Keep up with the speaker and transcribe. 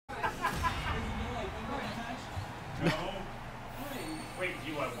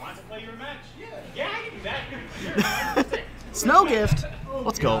Snow gift.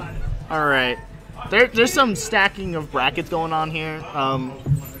 Let's go. All right. There's some stacking of brackets going on here.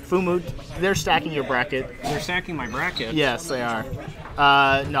 Fumu, they're stacking your bracket. They're stacking my bracket? Yes, they are.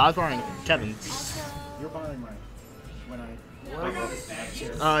 No, I was borrowing Kevin's. You're borrowing mine. When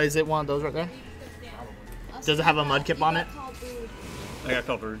I Is it one of those right there? Does it have a mudkip on it? I got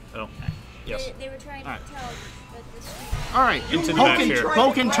called rude. Oh. Yes. They were trying to tell that this. All right. Into the match here.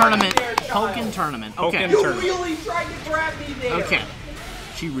 Pokken tournament. Pokken tournament. Okay. Pokken tournament. really tried to grab me there. Okay.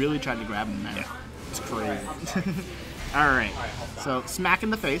 She really tried to grab him, man. Yeah. It's crazy. All right. So smack in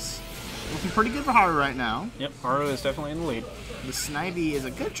the face. Looking pretty good for Haru right now. Yep, Haru is definitely in the lead. The Snivy is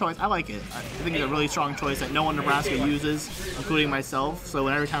a good choice. I like it. I think it's a really strong choice that no one in Nebraska uses, including myself. So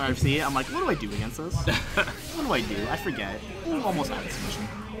every time I see it, I'm like, what do I do against this? What do I do? I forget. Ooh, almost out of submission.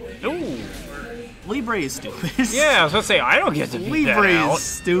 Ooh. Libre is stupid. Yeah, I was about to say, I don't get to beat that Libre out. is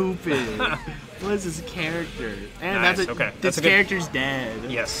stupid. What is this character? And Nice, that's okay. This That's a good- character's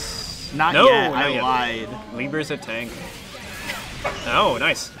dead. Yes. Not No, yet. not I yet. lied. Libre's a tank. Oh,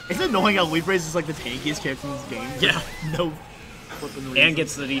 nice. It's annoying how Libre is just like the tankiest character in this game. Yeah. No flipping reason. And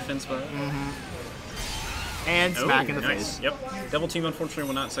gets the defense buff. And smack in the nice. face. Yep. Double team, unfortunately,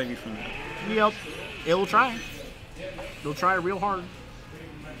 will not save you from that. Yep. It'll try. It'll try real hard.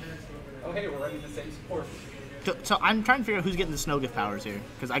 Oh, hey, we're running the same support. So I'm trying to figure out who's getting the snow gift powers here,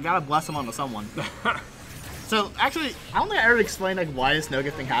 because I gotta bless them onto someone. So actually, I don't think I ever explained like why the snow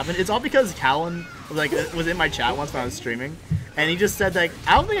gift thing happened. It's all because Callan was in my chat once when I was streaming, and he just said like,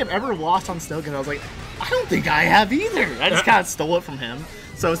 I don't think I've ever lost on snow gift. I was like, I don't think I have either. I just kind of stole it from him,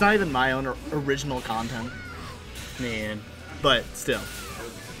 so it's not even my own original content. Man. But still,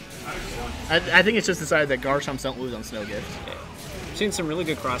 I think it's just decided that Garchomps don't lose on snow gift. Seen some really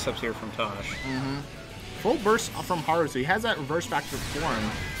good cross-ups here from Tosh. Full burst from Haru, so he has that reverse factor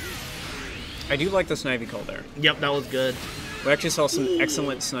form. I do like the Snivy call there. Yep, that was good. We actually saw some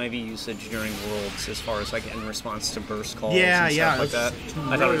excellent Snivy usage during Worlds as far as like in response to burst calls Yeah, and yeah, stuff like that. it's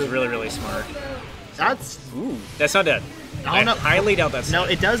I thought it was really, really smart. That's Ooh, that's not dead. I don't know. highly doubt that's no.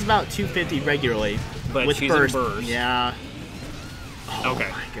 It does about 250 regularly, But with she's in burst. burst. Yeah. Oh, Okay.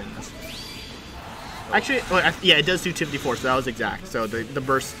 my goodness. Actually, yeah, it does do 254, so that was exact. So the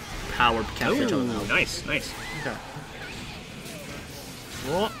burst power cancels each other Ooh, out. nice, nice. Okay.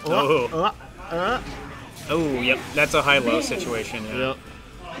 Oh, yep, that's a high-low situation. Yeah. Yep.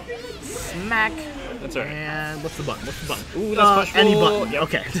 Smack. That's alright. And what's the button? What's the button? Ooh, that's punchable. Any button. Yep.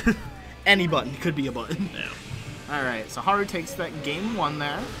 Okay. Any button could be a button. Yeah. All right. So Haru takes that game one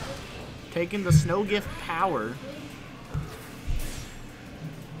there, taking the snow gift power.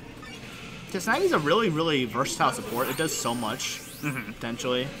 Snivy a really, really versatile support. It does so much,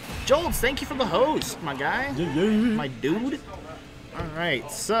 potentially. Jolts, thank you for the host, my guy. My dude. All right,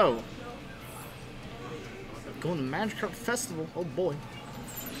 so. Going to Magikarp Festival. Oh, boy.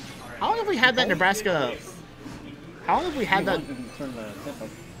 How long have we had that Nebraska? How long have we had that?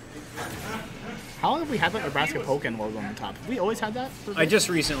 How long have we had that Nebraska Pokken logo on the top? Have we always had that? I just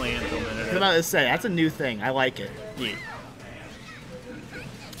recently implemented I was it. about to say, that's a new thing. I like it. Yeah.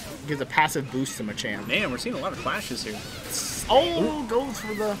 Gives a passive boost to Machamp. Man, we're seeing a lot of clashes here. Oh, goes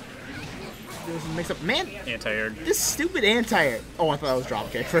for the mix up. Man, Anti-air. this stupid anti-air. Oh, I thought it was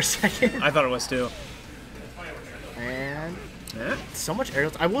dropkick for a second. I thought it was too. And Yeah. so much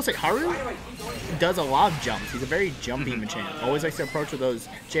aerials. I will say, Haru does a lot of jumps. He's a very jumpy Machamp. Always likes to approach with those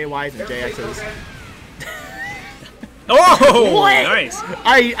JYs and JXs. Oh, What? nice.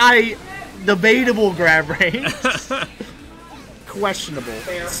 I debatable grab range. Questionable.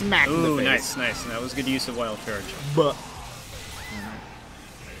 Smack in the Ooh, face. nice, nice. That was good use of Wild Charge. But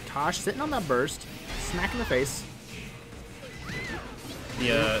Tosh sitting on that burst, smack in the face.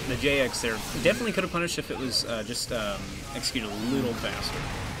 The JX there definitely could have punished if it was just executed a little faster.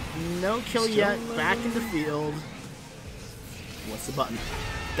 No kill yet. Back in the field. What's the button?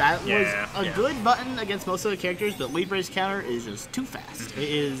 That Yeah, was a yeah. good button against most of the characters, but Libre's counter is just too fast. It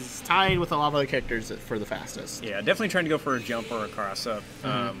is tied with a lot of other characters for the fastest. Yeah, definitely trying to go for a jump or a cross up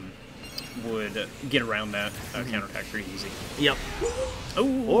would get around that counterattack pretty easy. Yep.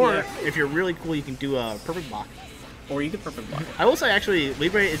 Oh, Or yeah. if you're really cool, you can do a perfect block. Or you could perfect block. I will say, actually,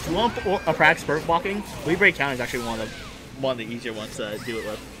 Libre, if you want a practice perfect blocking, Libre counter is actually one of the easier ones to do it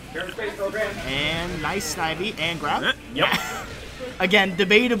with. And nice Snivy and grab. Yep. Again,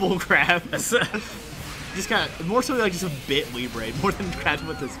 debatable grab. Just kind of more so like just a bit Libre, more than grab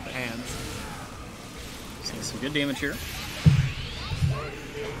with his hands. Seeing some good damage here.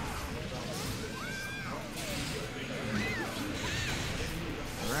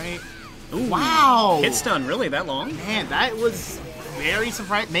 Right. Ooh, Wow. hit stun, really that long? Man, that was very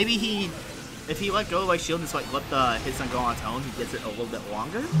surprising. Maybe he if he let go of like shield and just like let the hit stun go on its own, he gets it a little bit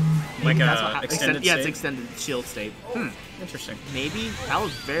longer. Like Maybe extended yeah, state? it's extended shield state. Interesting. Maybe that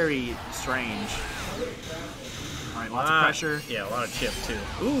was very strange. All right, lots of pressure. Yeah, a lot of chip too.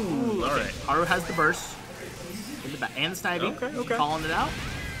 Ooh, all right. Haru has the burst in the back and the snivy. Okay. Calling it out.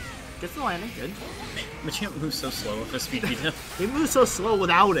 Gets the landing. Good. Machamp moves so slow with a speed beat him. He moves so slow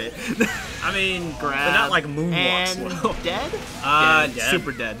without it. I mean, Grab but not like moonwalk and slow. dead? Dead.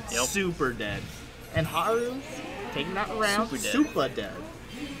 Super dead. Yep. Super dead. And Haru taking that around. Super dead. Dead.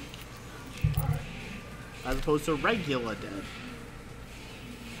 As opposed to regular dead.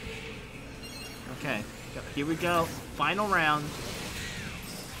 Okay. Here we go. Final round.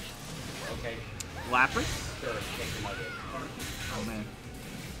 Okay. Lapras. Sure. Take the nugget. Oh man.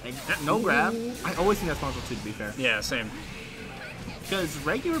 And no grab. I always think that's possible too, to be fair. Yeah, same. Because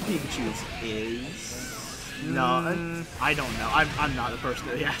regular Pikachu's is... No, I don't know. I'm not the person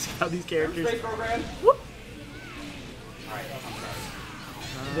to ask about these characters. Space program. Whoop. Alright, I'm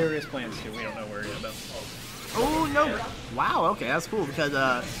sorry. There is plans too. We don't know where yet though. Oh, no. Wow, okay, that's cool. Because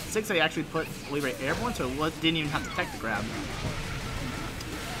 6A actually put Libre airborne, so it didn't even have to tech the grab.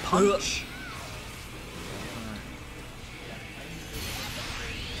 Punch.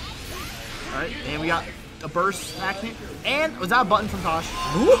 Alright, and we got a burst action. And was that a button from Tosh?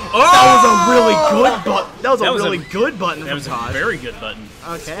 That was a really good button. That was a really good button That from was Tosh. a very good button.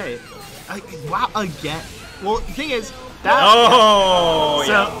 Okay. Wow, again. Well, the thing is, that... Oh,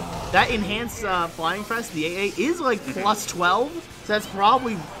 so, yeah. that enhanced flying crest, the AA, is like plus 12. So that's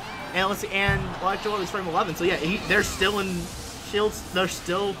probably... And let's see, and Electro is frame 11. So yeah, they're still in shields. They're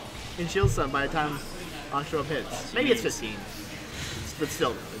still in shield stun by the time Electro hits. Maybe it's 15. But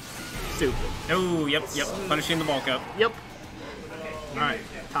still, it's stupid. Oh, yep. Punishing the bulk up. Yep. Alright,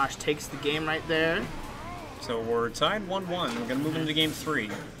 Tosh takes the game right there. So we're tied 1-1. We're going to move into game 3.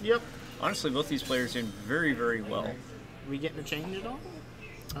 Yep. Honestly, both these players doing very, very well. We getting a change at all?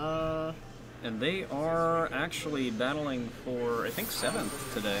 And they are actually battling for, I think,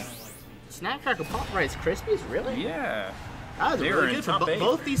 7th today. Snapcracker Pop Rice Krispies? Really? Yeah. That was They are really in good for top 8.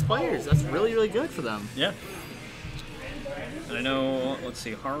 both these players. That's really, really good for them. Yeah. And I know, let's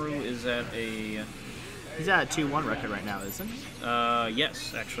see, Haru is at a... He's at a 2-1 record right now, isn't he?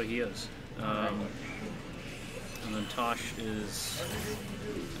 Yes, actually he is. And then Tosh is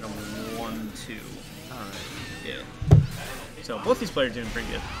at a 1-2. Alright. Yeah. So both these players are doing pretty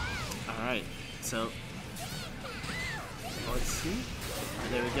good. Alright. So, let's see.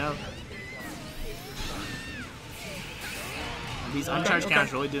 There we go. These uncharged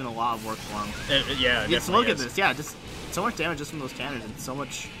counters are really doing a lot of work for him. Yeah, Just look at is. this. Yeah, just so much damage just from those counters and so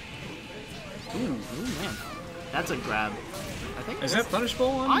much... Ooh, man. That's a grab. I think Is that punishable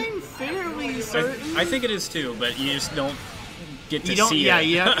on? I'm fairly certain. I think it is too, but you just don't get to You don't, see yeah, it.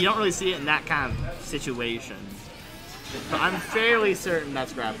 you don't really see it in that kind of situation. But I'm fairly certain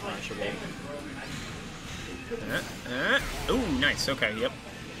that's grab punishable. Oh, nice. Okay, yep.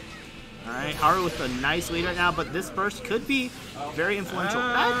 Alright, Haru with a nice lead right now, but this burst could be very influential.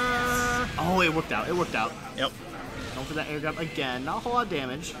 Oh, it worked out. It worked out. Yep. Going for that air grab again. Not a whole lot of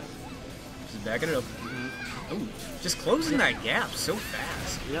damage. Just backing it up. Oh, just closing that gap so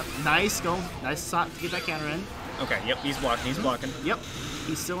fast. Yep, nice going. Nice shot to get that counter in. Okay, yep, he's blocking. He's blocking. Yep,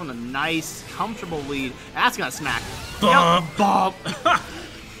 he's still in a nice, comfortable lead. That's gonna smack. Bump. Yep, bump.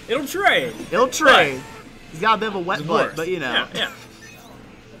 It'll trade. It'll trade. He's got a bit of a wet butt, Worse. but you know. Yeah.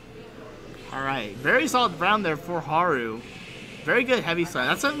 Alright, very solid round there for Haru. Very good heavy side.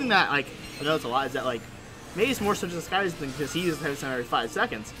 That's something that, like, I know it's a lot, is that, like, maybe it's more such a Sky's thing because he uses heavy side every 5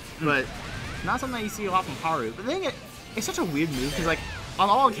 seconds. But not something that you see a lot from Haru. But then it's such a weird move because, like, on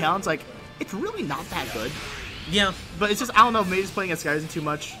all accounts, like, it's really not that good. Yeah. But it's just, I don't know, maybe just playing against Skyzen too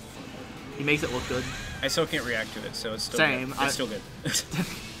much. He makes it look good. I still can't react to it, so it's still Same. good. It's still good.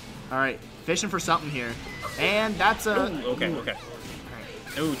 Alright, fishing for something here. And that's a... Ooh, okay.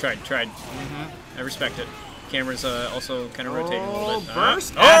 Ooh, tried. I respect it. Camera's also kind of rotating a little bit.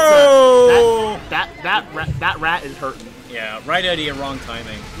 Burst? That rat is hurting. Yeah, right idea, wrong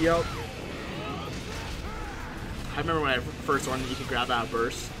timing. Yep. I remember when I first learned that you could grab out a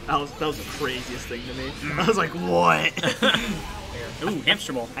burst. That was the craziest thing to me. I was like, what? Ooh,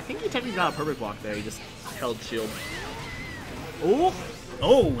 hamster ball. I think he technically got a perfect block there. He just held shield. Ooh.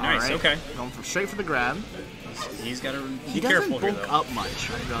 Oh, nice. Right. Okay. Going straight for the grab. He's got to He be careful doesn't here, bulk though. up much.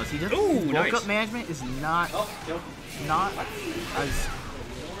 He doesn't. Ooh, bulk nice. up management is not as.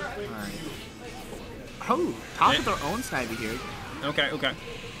 Alright. Oh, top with their own snivy here. Okay. Alright,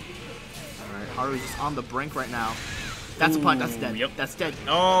 Haru's just on the brink right now. That's a punt. That's dead. Yep. That's dead.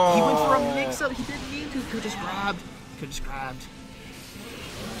 Oh. He went for a mix-up. He didn't need to. Could just grabbed.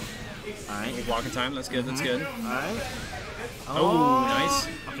 All right. Big block in time. That's good. That's good. All right. Oh, nice.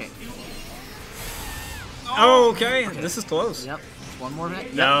 Okay. Oh, okay. This is close. Yep. One more hit.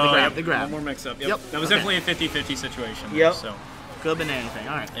 Yep. No, the grab. yep, The grab. one more mix up. Yep. Yep. That was Okay. definitely a 50-50 situation. there, Yep. So, Could have been anything.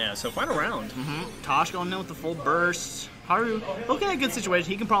 All right. yeah, so final round. Tosh going in with the full burst. Haru, okay, a good situation.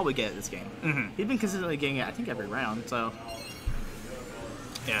 He can probably get it this game. He's been consistently getting it, I think, every round. So,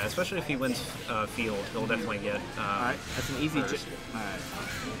 Yeah, especially if he wins field, he'll definitely get. all right, that's an easy. All right.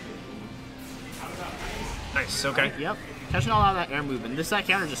 Nice. Okay. Yep. Catching all out of that air movement. That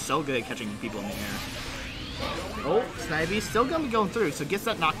counter is just so good at catching people in the air. Oh, Snivy still gonna be going through, so gets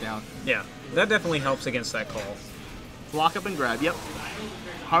that knockdown. Yeah, that definitely helps against that call. Block up and grab. Yep.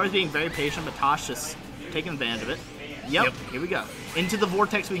 Haru's being very patient, but Tosh just taking advantage of it. Yep. Here we go. Into the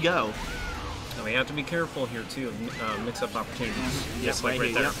vortex we go. And we have to be careful here too of mix-up opportunities. Just like Yep,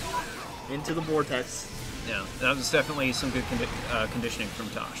 right there. Yep. Into the vortex. Yeah, that was definitely some good conditioning from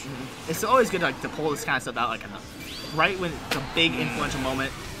Tosh. It's always good to pull this kind of stuff out, like right when it's a big influential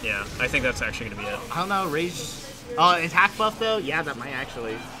moment. Yeah, I think that's actually going to be it. I don't know, Rage. Attack buff though? Yeah, that might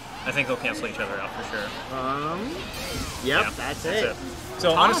actually. I think they'll cancel each other out for sure. Yep, Yeah, that's it. So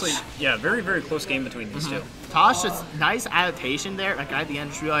Tosh. honestly, yeah, very, very close game between these two. Tosh, just nice adaptation there. Like at the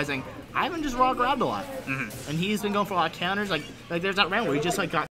end, just realizing I haven't just raw grabbed a lot, and he's been going for a lot of counters. Like there's that round where he just like got